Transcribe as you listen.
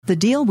The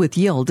Deal with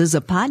Yield is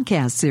a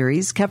podcast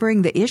series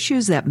covering the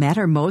issues that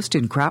matter most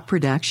in crop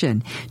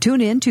production.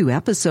 Tune in to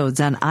episodes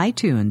on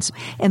iTunes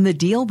and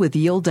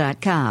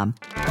thedealwithyield.com.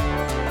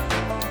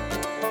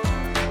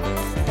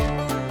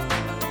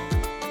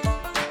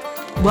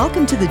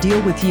 Welcome to The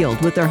Deal with Yield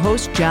with our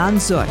host, Jon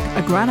Zuk,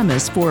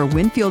 agronomist for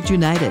WinField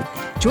United.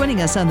 Joining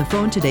us on the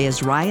phone today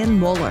is Ryan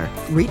Moeller,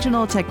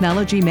 Regional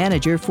Technology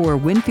Manager for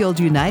WinField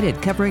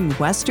United, covering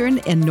Western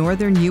and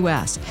Northern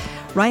U.S.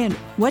 Ryan,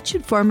 what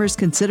should farmers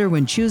consider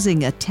when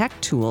choosing a tech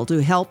tool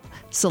to help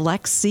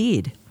select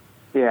seed?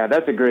 Yeah,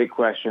 that's a great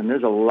question.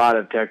 There's a lot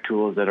of tech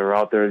tools that are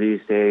out there these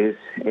days,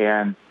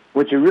 and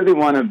what you really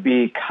want to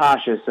be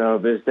cautious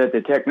of is that the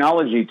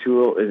technology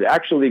tool is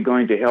actually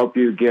going to help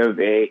you give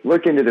a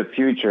look into the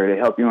future to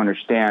help you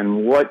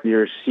understand what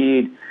your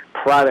seed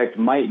product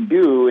might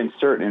do in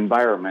certain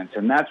environments.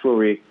 And that's where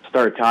we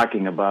start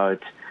talking about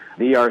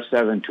the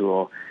R7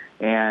 tool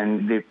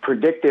and the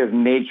predictive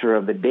nature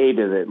of the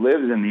data that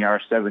lives in the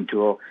R7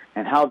 tool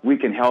and how we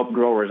can help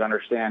growers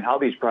understand how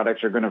these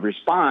products are going to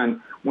respond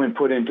when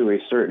put into a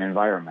certain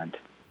environment.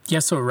 Yeah,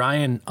 so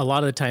Ryan, a lot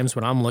of the times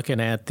when I'm looking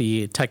at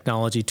the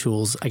technology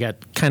tools, I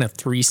got kind of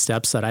three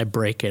steps that I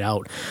break it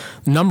out.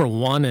 Number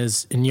one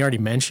is, and you already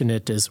mentioned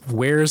it, is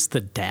where's the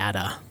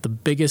data? The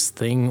biggest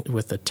thing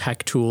with the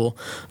tech tool,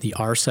 the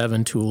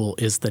R7 tool,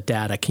 is the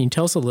data. Can you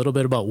tell us a little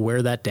bit about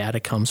where that data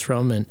comes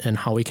from and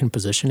how we can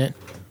position it?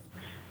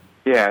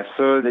 Yeah,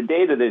 so the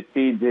data that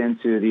feeds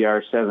into the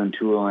R7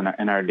 tool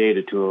and our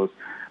data tools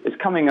is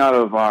coming out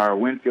of our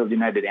WinField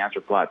United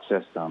answer plot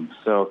system.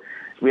 So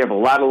we have a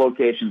lot of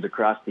locations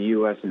across the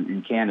U.S.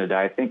 and Canada.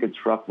 I think it's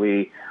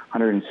roughly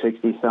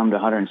 160-some to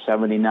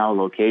 170 now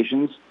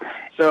locations.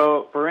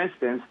 So, for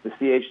instance, the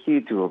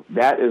CHT tool,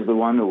 that is the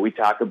one that we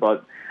talk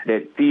about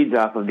that feeds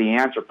off of the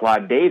answer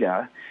plot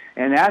data,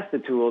 and that's the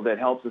tool that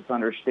helps us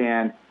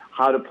understand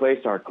how to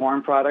place our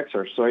corn products,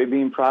 our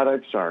soybean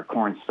products, our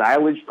corn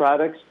silage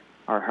products,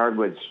 our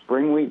hardwood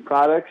spring wheat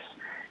products.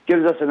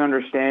 Gives us an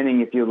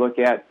understanding if you look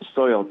at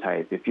soil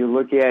type, if you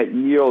look at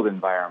yield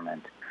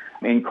environment.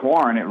 In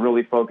corn, it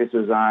really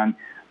focuses on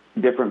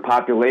different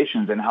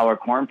populations and how a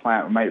corn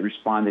plant might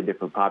respond to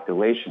different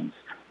populations,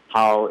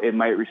 how it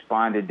might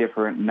respond to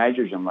different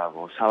nitrogen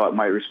levels, how it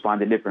might respond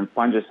to different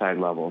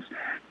fungicide levels.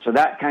 So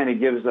that kind of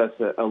gives us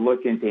a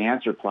look into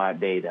answer plot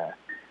data.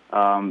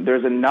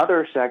 There's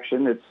another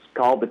section that's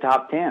called the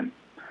top 10.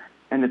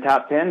 And the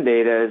top 10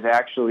 data is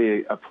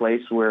actually a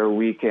place where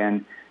we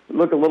can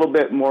look a little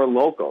bit more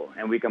local,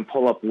 and we can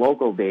pull up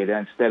local data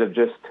instead of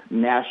just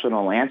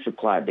national answer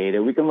plot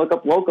data. We can look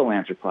up local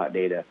answer plot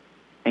data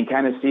and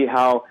kind of see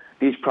how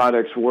these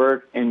products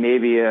work in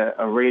maybe a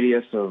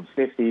radius of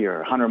 50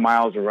 or 100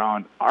 miles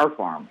around our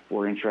farm.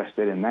 We're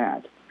interested in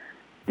that.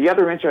 The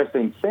other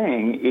interesting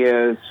thing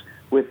is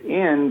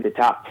within the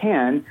top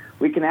 10,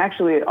 we can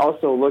actually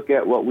also look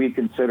at what we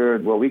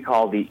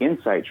call the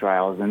insight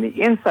trials. And the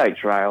insight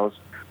trials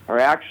are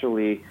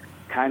actually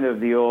kind of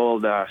the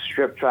old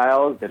strip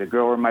trials that a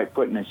grower might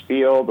put in his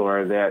field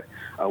or that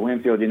a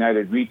WinField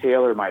United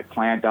retailer might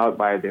plant out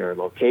by their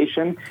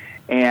location.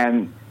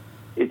 And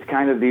it's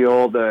kind of the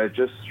old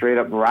just straight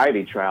up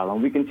variety trial.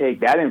 And we can take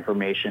that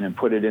information and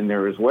put it in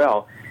there as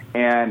well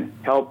and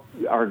help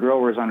our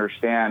growers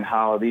understand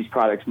how these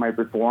products might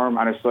perform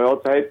on a soil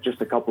type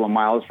just a couple of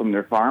miles from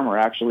their farm or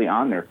actually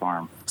on their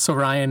farm. So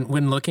Ryan,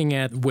 when looking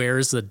at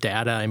where's the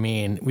data, I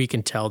mean, we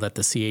can tell that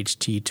the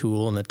CHT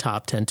tool and the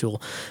top 10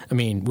 tool, I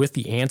mean, with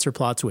the answer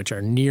plots, which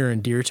are near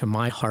and dear to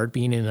my heart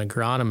being an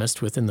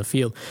agronomist within the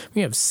field,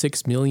 we have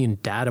 6 million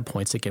data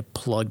points that get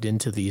plugged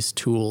into these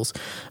tools.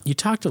 You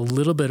talked a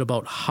little bit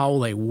about how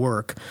they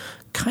work.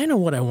 Kind of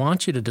what I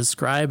want you to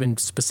describe, and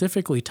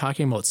specifically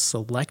talking about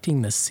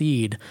selecting the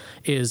seed,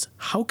 is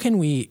how can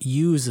we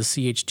use the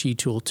CHT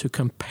tool to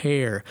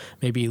compare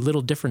maybe a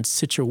little different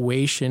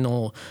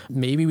situational,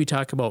 maybe we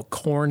talk about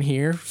corn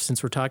here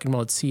since we're talking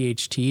about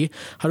CHT.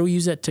 How do we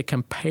use that to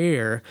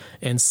compare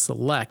and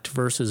select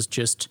versus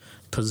just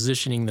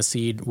positioning the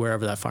seed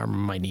wherever that farmer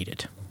might need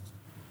it?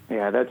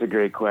 Yeah, that's a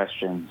great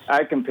question.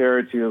 I compare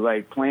it to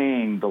like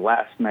playing the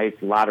last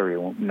night's lottery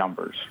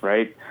numbers,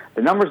 right?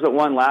 The numbers that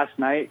won last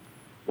night,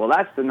 well,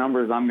 that's the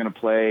numbers I'm going to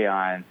play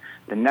on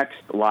the next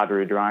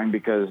lottery drawing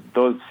because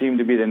those seem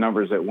to be the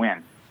numbers that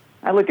win.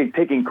 I look at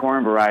picking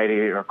corn variety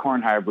or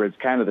corn hybrids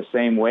kind of the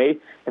same way.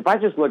 If I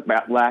just look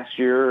back last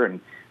year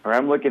or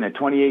I'm looking at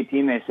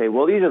 2018, they say,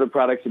 well, these are the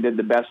products that did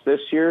the best this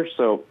year,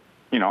 so,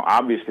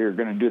 obviously are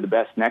going to do the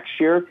best next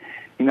year.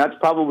 That's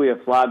probably a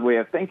flawed way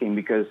of thinking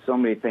because so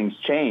many things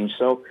change.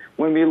 So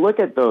when we look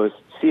at those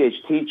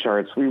CHT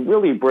charts, we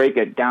really break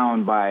it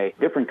down by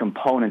different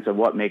components of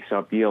what makes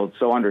up yield,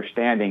 so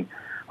understanding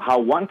how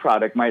one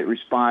product might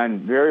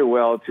respond very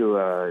well to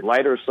a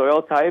lighter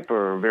soil type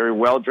or a very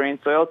well-drained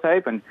soil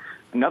type, and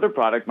another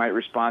product might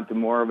respond to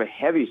more of a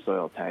heavy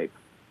soil type.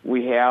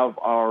 We have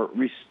our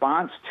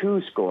response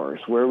to scores,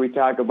 where we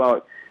talk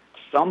about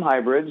some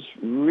hybrids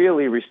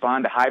really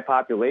respond to high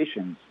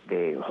populations.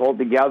 They hold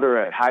together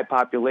at high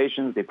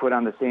populations. They put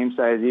on the same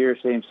size ear,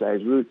 same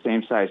size root,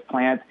 same size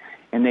plant,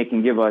 and they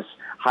can give us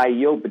high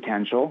yield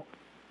potential.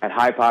 at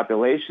high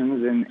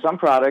populations, and some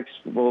products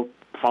will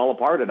fall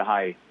apart at a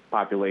high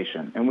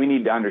population. And we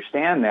need to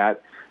understand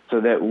that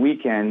so that we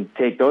can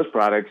take those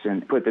products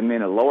and put them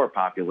in a lower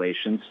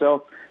population.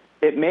 So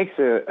it makes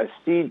a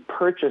seed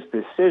purchase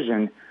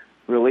decision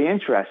really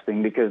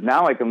interesting, because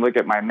now I can look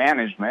at my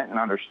management and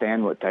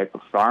understand what type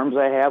of farms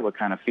I have, what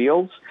kind of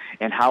fields,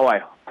 and how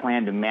I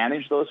plan to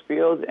manage those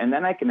fields. And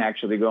then I can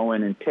actually go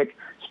in and pick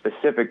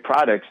specific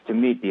products to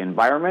meet the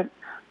environment,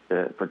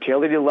 the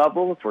fertility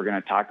level. If we're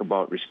going to talk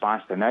about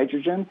response to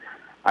nitrogen,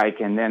 I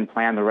can then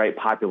plan the right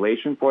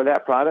population for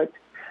that product.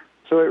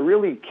 So it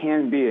really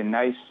can be a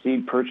nice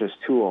seed purchase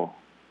tool.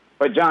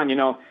 But John,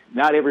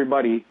 not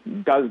everybody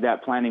does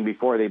that planning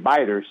before they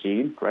buy their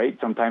seed, right?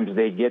 Sometimes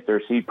they get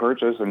their seed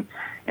purchase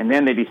and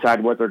then they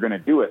decide what they're going to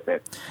do with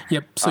it.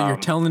 Yep. So you're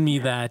telling me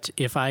that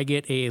if I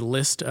get a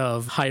list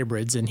of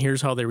hybrids and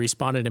here's how they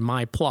responded in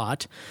my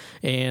plot,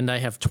 and I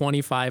have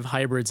 25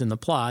 hybrids in the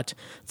plot,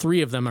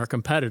 3 of them are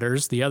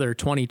competitors, the other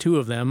 22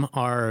 of them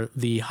are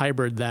the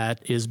hybrid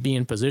that is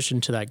being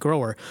positioned to that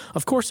grower,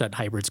 of course that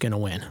hybrid's going to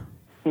win.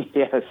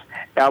 Yes,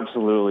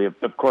 absolutely.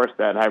 Of course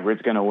that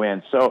hybrid's going to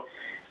win. So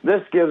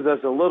this gives us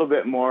a little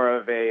bit more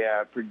of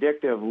a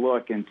predictive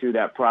look into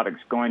that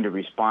product's going to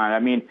respond. I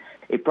mean,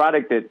 a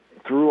product that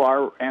through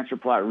our answer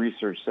plot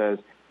research says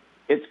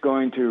it's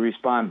going to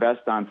respond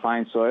best on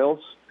fine soils.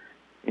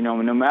 No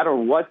matter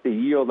what the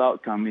yield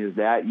outcome is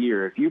that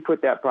year, if you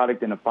put that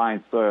product in a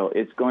fine soil,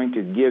 it's going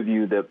to give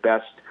you the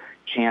best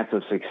chance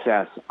of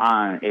success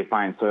on a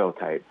fine soil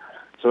type.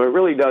 So it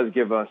really does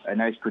give us a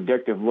nice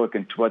predictive look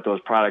into what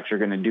those products are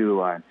going to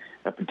do on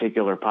a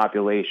particular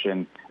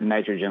population,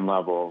 nitrogen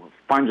level,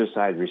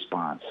 fungicide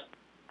response.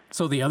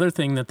 So the other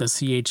thing that the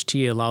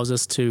CHT allows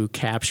us to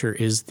capture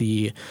is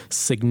the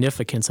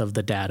significance of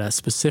the data,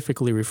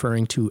 specifically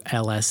referring to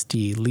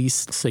LSD,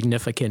 least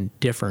significant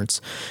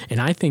difference. And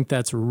I think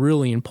that's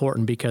really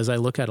important because I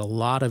look at a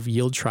lot of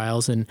yield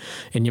trials, and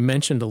you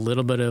mentioned a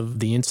little bit of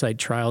the insight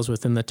trials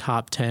within the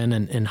top 10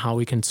 and how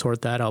we can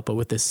sort that out. But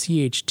with the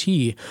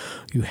CHT,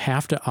 you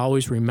have to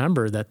always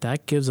remember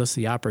that gives us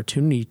the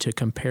opportunity to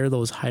compare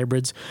those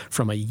hybrids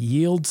from a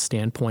yield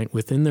standpoint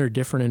within their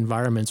different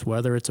environments,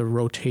 whether it's a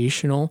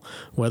rotational,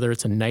 whether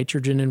it's a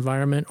nitrogen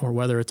environment or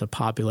whether it's a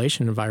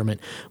population environment,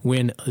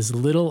 when as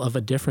little of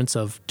a difference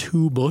of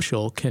 2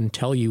 bushel can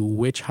tell you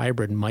which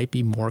hybrid might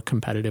be more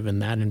competitive in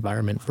that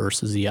environment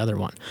versus the other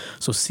one.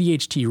 So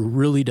CHT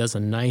really does a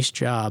nice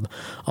job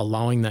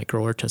allowing that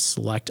grower to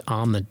select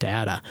on the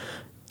data.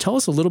 Tell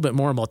us a little bit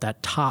more about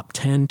that top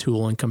 10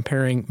 tool and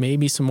comparing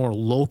maybe some more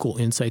local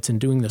insights and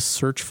doing the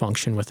search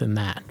function within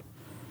that.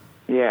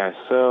 Yeah,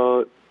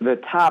 so the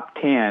top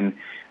 10,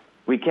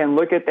 we can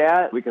look at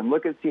that. We can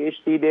look at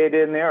CHT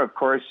data in there. Of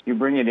course, you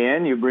bring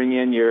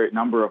in your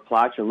number of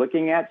plots you're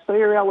looking at. So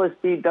your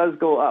LSD does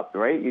go up,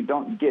 right? You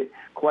don't get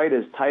quite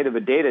as tight of a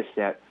data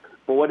set.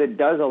 But what it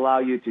does allow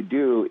you to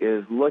do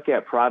is look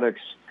at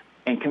products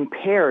and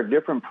compare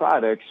different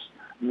products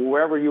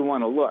wherever you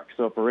want to look.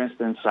 So, for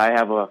instance, I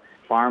have a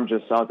farm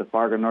just south of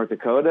Fargo, North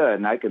Dakota,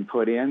 and I can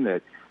put in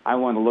that I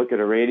want to look at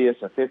a radius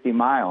of 50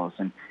 miles.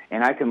 And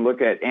I can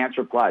look at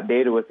answer plot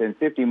data within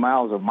 50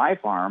 miles of my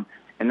farm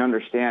and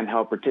understand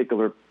how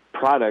particular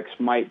products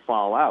might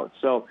fall out.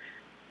 So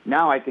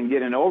now I can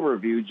get an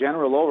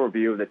general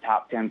overview of the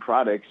top 10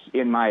 products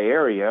in my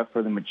area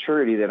for the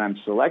maturity that I'm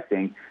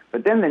selecting.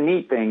 But then the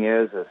neat thing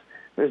is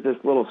there's this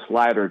little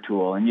slider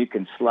tool, and you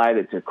can slide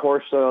it to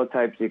coarse soil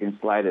types, you can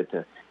slide it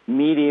to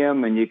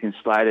medium, and you can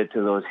slide it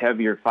to those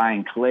heavier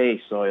fine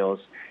clay soils.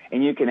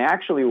 And you can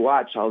actually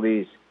watch how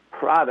these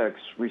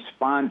products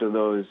respond to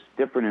those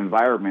different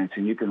environments,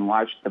 and you can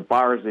watch the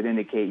bars that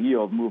indicate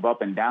yield move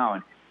up and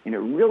down. And it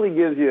really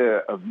gives you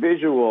a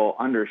visual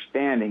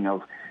understanding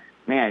of,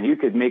 man, you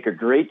could make a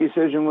great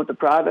decision with the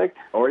product,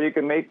 or you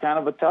can make kind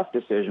of a tough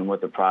decision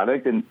with the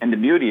product. And the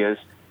beauty is,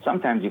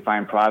 sometimes you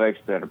find products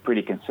that are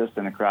pretty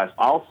consistent across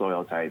all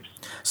soil types.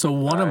 So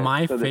one of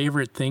my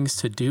favorite things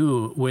to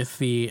do with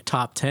the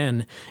top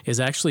 10 is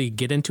actually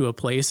get into a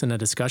place in a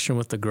discussion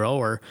with the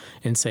grower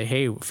and say,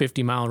 hey,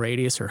 50-mile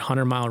radius or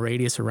 100-mile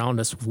radius around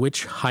us,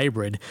 which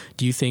hybrid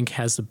do you think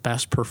has the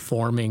best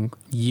performing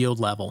yield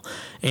level?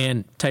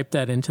 And type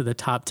that into the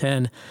top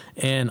 10.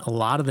 And a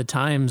lot of the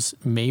times,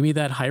 maybe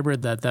that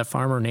hybrid that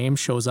farmer name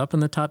shows up in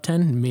the top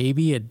 10,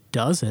 maybe it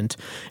doesn't,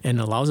 and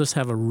allows us to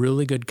have a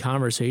really good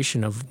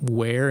conversation of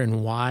where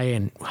and why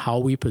and how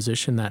we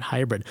position that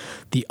hybrid.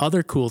 The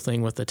other cool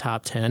thing with the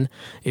top 10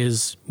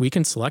 is we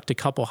can select a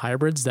couple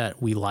hybrids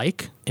that we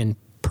like and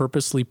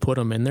purposely put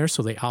them in there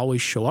so they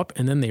always show up,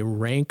 and then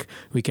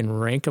we can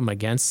rank them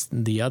against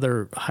the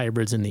other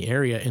hybrids in the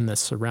area in the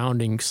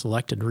surrounding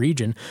selected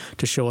region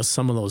to show us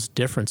some of those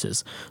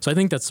differences. So I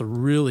think that's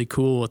really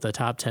cool with the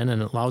top 10,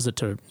 and it allows it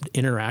to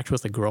interact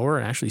with the grower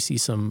and actually see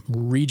some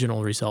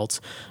regional results,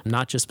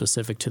 not just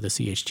specific to the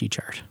CHT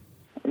chart.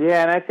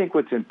 Yeah, and I think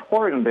what's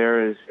important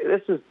there is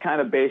this is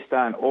kind of based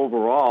on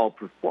overall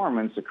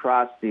performance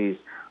across these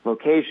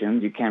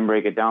locations. You can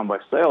break it down by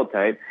soil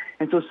type.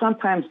 And so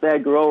sometimes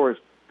that grower's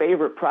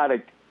favorite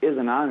product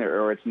isn't on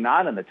there, or it's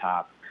not in the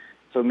top.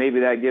 So maybe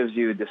that gives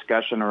you a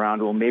discussion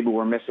around, well, maybe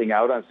we're missing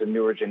out on some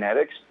newer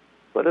genetics.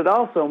 But it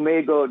also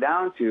may go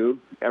down to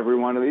every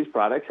one of these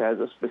products has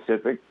a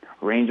specific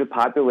range of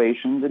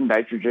populations in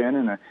nitrogen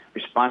and a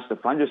response to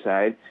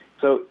fungicide.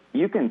 So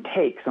you can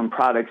take some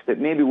products that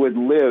maybe would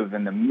live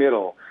in the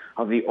middle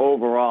of the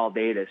overall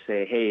data,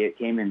 say, hey, it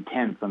came in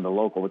 10th on the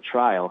local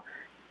trial,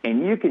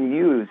 and you can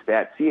use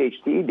that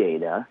CHT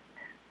data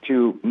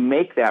to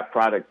make that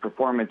product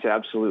perform its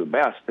absolute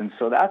best. And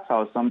so that's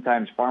how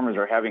sometimes farmers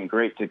are having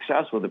great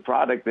success with a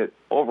product that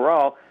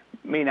overall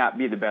may not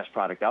be the best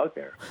product out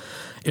there.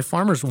 If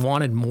farmers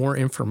wanted more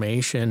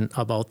information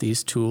about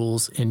these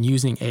tools and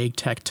using ag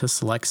tech to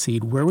select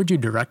seed, where would you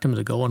direct them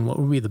to go, and what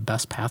would be the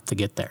best path to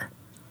get there?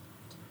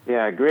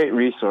 Yeah, a great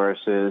resource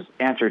is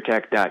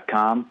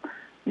answertech.com.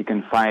 You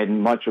can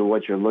find much of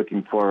what you're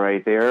looking for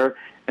right there.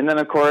 And then,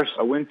 of course,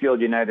 a WinField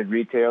United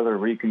retailer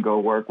where you can go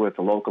work with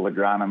a local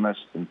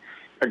agronomist. And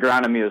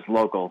agronomy is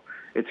local.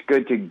 It's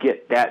good to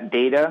get that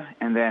data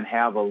and then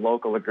have a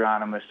local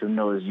agronomist who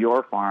knows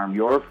your farm,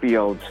 your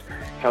fields,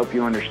 help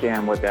you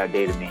understand what that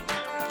data means.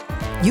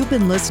 You've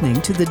been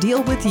listening to The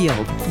Deal with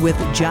Yield with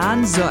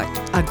Jon Zuk,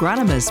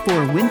 agronomist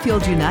for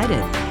WinField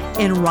United,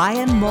 and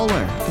Ryan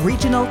Moeller,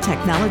 Regional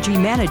Technology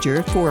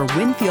Manager for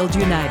WinField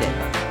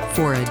United.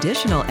 For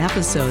additional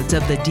episodes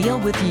of The Deal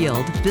with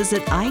Yield,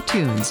 visit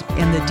iTunes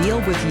and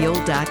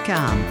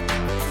thedealwithyield.com.